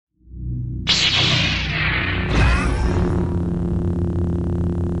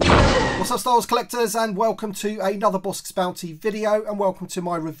What's up, Star Wars collectors, and welcome to another Bosk's Bounty video, and welcome to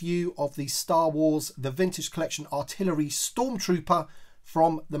my review of the Star Wars The Vintage Collection Artillery Stormtrooper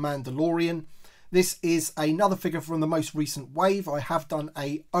from The Mandalorian. This is another figure from the most recent wave. I have done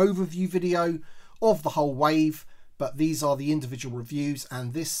an overview video of the whole wave, but these are the individual reviews,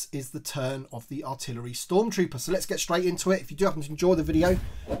 and this is the turn of the Artillery Stormtrooper. So let's get straight into it. If you do happen to enjoy the video,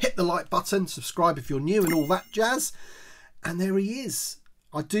 hit the like button, subscribe if you're new and all that jazz. And there he is.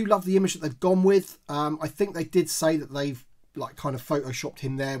 I do love the image that they've gone with. I think they did say that they've kind of photoshopped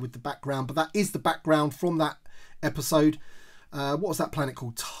him there with the background, but that is the background from that episode. What was that planet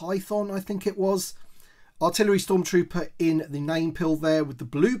called? Tython, I think it was. Artillery Stormtrooper in the name pill there with the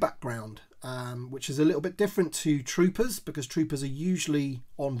blue background, which is a little bit different to Troopers, because Troopers are usually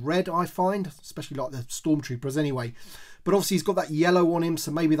on red, I find, especially like the Stormtroopers anyway. But obviously he's got that yellow on him, so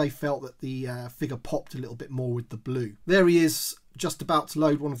maybe they felt that the figure popped a little bit more with the blue. There he is, just about to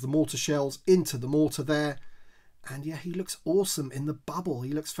load one of the mortar shells into the mortar there. And yeah, he looks awesome in the bubble.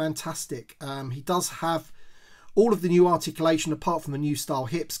 He looks fantastic. He does have all of the new articulation apart from the new style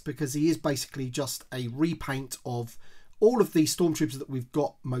hips, because he is basically just a repaint of all of the Stormtroopers that we've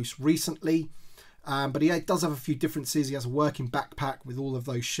got most recently. But he does have a few differences. He has a working backpack with all of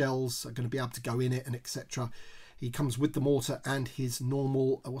those shells are going to be able to go in it, and etc. He comes with the mortar and his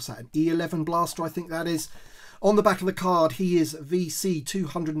normal, what's that, an E11 blaster, I think that is. On the back of the card, he is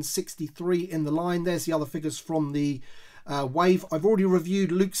VC263 in the line. There's the other figures from the wave. I've already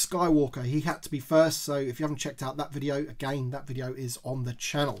reviewed Luke Skywalker. He had to be first, so if you haven't checked out that video, again, that video is on the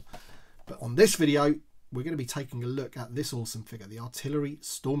channel. But on this video, we're going to be taking a look at this awesome figure, the Artillery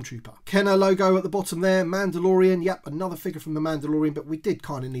Stormtrooper. Kenner logo at the bottom there, Mandalorian. Yep, another figure from the Mandalorian, but we did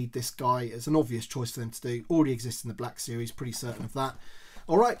kind of need this guy as an obvious choice for them to do. Already exists in the Black Series, pretty certain of that.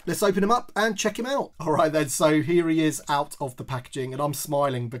 All right, let's open him up and check him out. All right then, so here he is out of the packaging, and I'm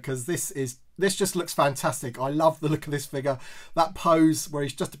smiling because this just looks fantastic. I love the look of this figure. That pose where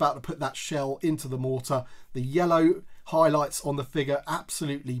he's just about to put that shell into the mortar. The yellow highlights on the figure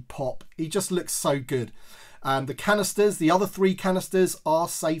absolutely pop. He just looks so good. The canisters, the other three canisters are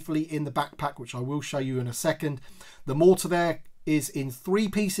safely in the backpack, which I will show you in a second. The mortar there is in 3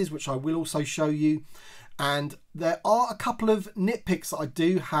 pieces, which I will also show you. And there are a couple of nitpicks that I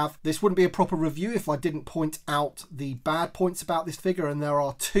do have. This wouldn't be a proper review if I didn't point out the bad points about this figure, and there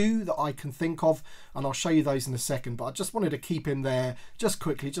are 2 that I can think of, and I'll show you those in a second. But I just wanted to keep him there just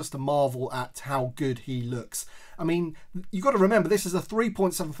quickly, just to marvel at how good he looks. I mean, you've got to remember, this is a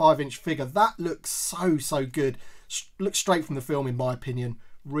 3.75-inch figure. That looks so good. Looks straight from the film, in my opinion.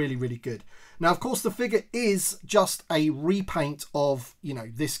 Really, really good. Now, of course, the figure is just a repaint of, you know,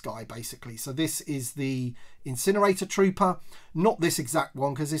 this guy, basically. So this is the Incinerator Trooper. Not this exact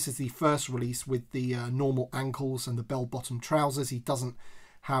one, because this is the first release with the normal ankles and the bell-bottom trousers. He doesn't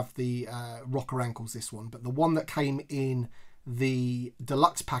have the rocker ankles, this one. But the one that came in the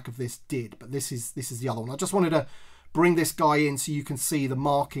deluxe pack of this did. But this is the other one. I just wanted to bring this guy in so you can see the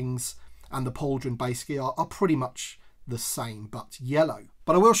markings and the pauldron basically are pretty much the same, but yellow.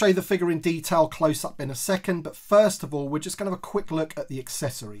 But I will show you the figure in detail close up in a second. But first of all, we're just going to have a quick look at the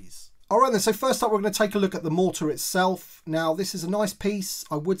accessories. All right then, so first up, we're going to take a look at the mortar itself. Now, this is a nice piece.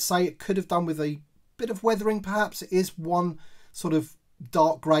 I would say it could have done with a bit of weathering, perhaps. It is one sort of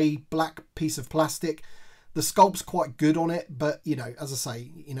dark grey, black piece of plastic. The sculpt's quite good on it, but, you know, as I say,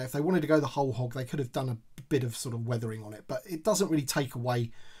 you know, if they wanted to go the whole hog, they could have done a bit of sort of weathering on it. But it doesn't really take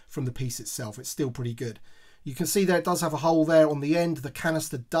away from the piece itself. It's still pretty good. You can see there it does have a hole there on the end. The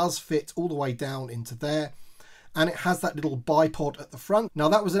canister does fit all the way down into there. And it has that little bipod at the front. Now,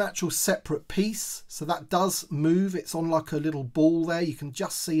 that was an actual separate piece, so that does move. It's on like a little ball there. You can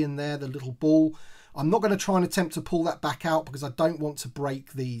just see in there the little ball. I'm not going to try and attempt to pull that back out because I don't want to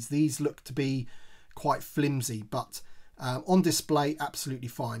break these. These look to be quite flimsy, but on display, absolutely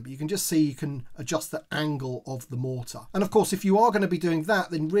fine. But you can just see you can adjust the angle of the mortar. And of course, if you are going to be doing that,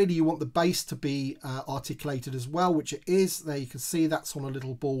 then really you want the base to be articulated as well, which it is. There you can see that's on a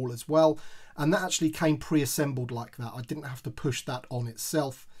little ball as well. And that actually came pre-assembled like that. I didn't have to push that on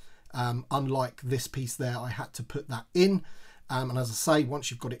itself. Unlike this piece there, I had to put that in. And as I say,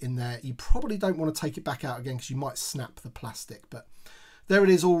 once you've got it in there, you probably don't want to take it back out again because you might snap the plastic. But there it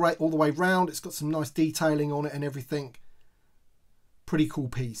is all the way round. It's got some nice detailing on it and everything. Pretty cool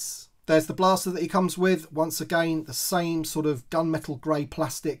piece. There's the blaster that he comes with. Once again, the same sort of gunmetal grey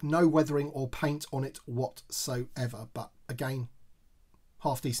plastic, no weathering or paint on it whatsoever. But again,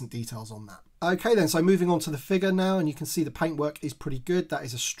 half decent details on that. Okay then, so moving on to the figure now, and you can see the paintwork is pretty good. That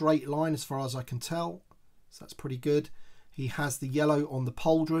is a straight line as far as I can tell. So that's pretty good. He has the yellow on the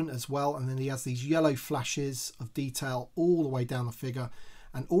pauldron as well, and then he has these yellow flashes of detail all the way down the figure.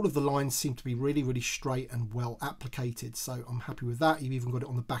 and all of the lines seem to be really, really straight and well applicated. So I'm happy with that. You've even got it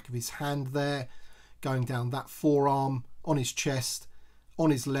on the back of his hand there, going down that forearm, on his chest,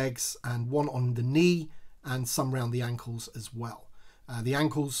 on his legs, and one on the knee, and some around the ankles as well. The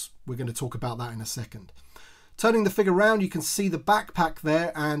ankles, we're going to talk about that in a second. Turning the figure around, you can see the backpack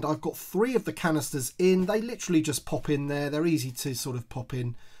there, and I've got 3 of the canisters in. They literally just pop in there. They're easy to sort of pop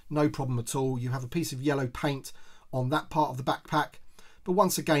in, no problem at all. You have a piece of yellow paint on that part of the backpack, but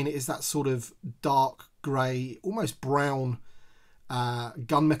once again, it is that sort of dark grey, almost brown,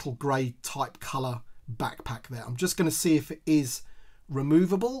 gunmetal grey type colour backpack there. I'm just going to see if it is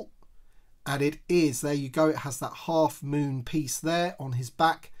removable, and it is. There you go. It has that half moon piece there on his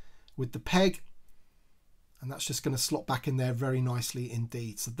back with the peg, and that's just going to slot back in there very nicely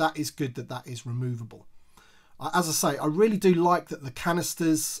indeed. So that is good that that is removable. As I say, I really do like that the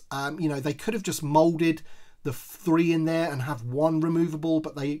canisters, you know, they could have just molded the 3 in there and have 1 removable,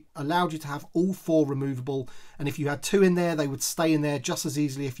 but they allowed you to have all 4 removable, and if you had 2 in there, they would stay in there just as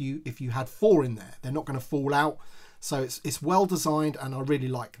easily if you had 4 in there. They're not going to fall out. So it's well designed, and I really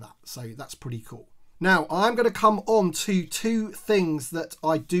like that. So that's pretty cool. Now, I'm going to come on to 2 things that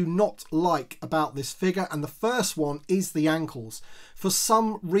I do not like about this figure, and the first one is the ankles. For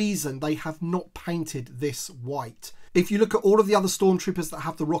some reason, they have not painted this white. If you look at all of the other Stormtroopers that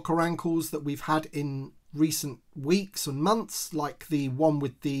have the rocker ankles that we've had in recent weeks and months, like the one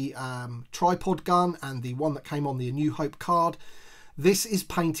with the tripod gun and the one that came on the A New Hope card, this is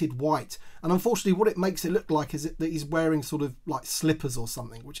painted white, and unfortunately what it makes it look like is that he's wearing sort of like slippers or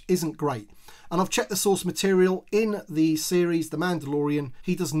something, which isn't great. And I've checked the source material in the series The Mandalorian.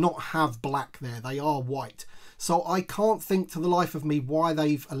 He does not have black there, they are white. So I can't think to the life of me why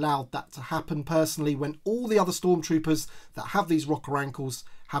they've allowed that to happen personally, when all the other Stormtroopers that have these rocker ankles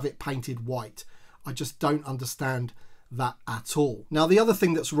have it painted white. I just don't understand that at all. Now, the other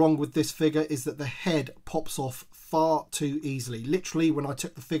thing that's wrong with this figure is that the head pops off far too easily. Literally, when I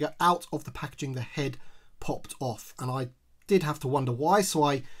took the figure out of the packaging, the head popped off, and I did have to wonder why. So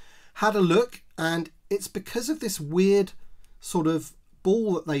I had a look, and it's because of this weird sort of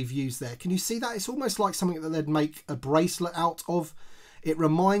ball that they've used there. Can you see that? It's almost like something that they'd make a bracelet out of. It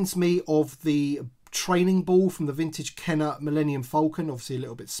reminds me of the training ball from the vintage Kenner Millennium Falcon, obviously a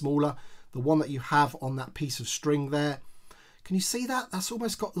little bit smaller. The one that you have on that piece of string there. Can you see that? That's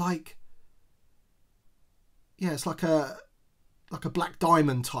almost got like, yeah, it's like a black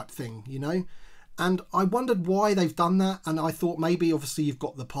diamond type thing, you know? And I wondered why they've done that. And I thought maybe, obviously, you've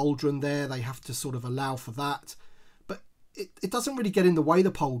got the pauldron there. They have to sort of allow for that. But it doesn't really get in the way,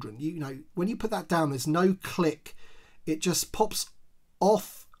 the pauldron. You know, when you put that down, there's no click. It just pops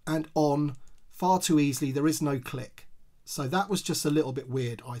off and on far too easily. There is no click. So that was just a little bit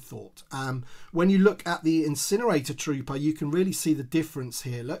weird, I thought. When you look at the Incinerator Trooper, you can really see the difference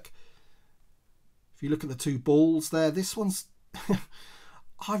here. Look. If you look at the 2 balls there, this one's...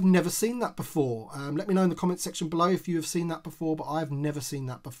 I've never seen that before. Let me know in the comment section below if you have seen that before, but I've never seen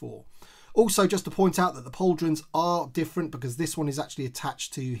that before. Also, just to point out that the pauldrons are different, because this one is actually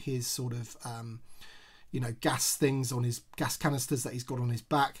attached to his sort of, you know, gas things on his gas canisters that he's got on his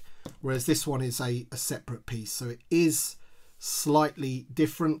back, whereas this one is a separate piece. So it is slightly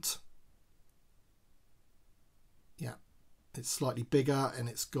different. Yeah, it's slightly bigger, and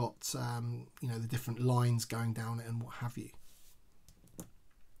it's got, you know, the different lines going down it and what have you.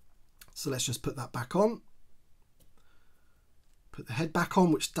 So let's just put that back on. Put the head back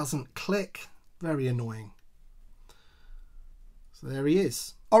on, which doesn't click. Very annoying. So there he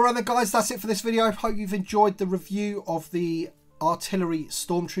is. Alright then guys, that's it for this video. I hope you've enjoyed the review of the Artillery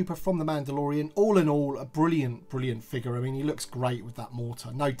Stormtrooper from The Mandalorian. All in all, a brilliant, brilliant figure. I mean, he looks great with that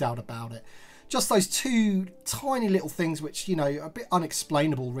mortar, no doubt about it. Just those 2 tiny little things which, you know, are a bit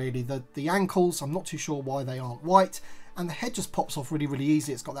unexplainable really. The ankles, I'm not too sure why they aren't white. And the head just pops off really, really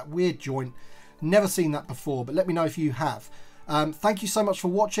easy. It's got that weird joint. Never seen that before, but let me know if you have. Thank you so much for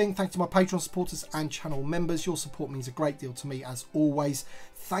watching. Thanks to my Patreon supporters and channel members. Your support means a great deal to me as always.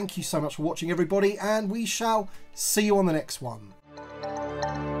 Thank you so much for watching, everybody, and we shall see you on the next one.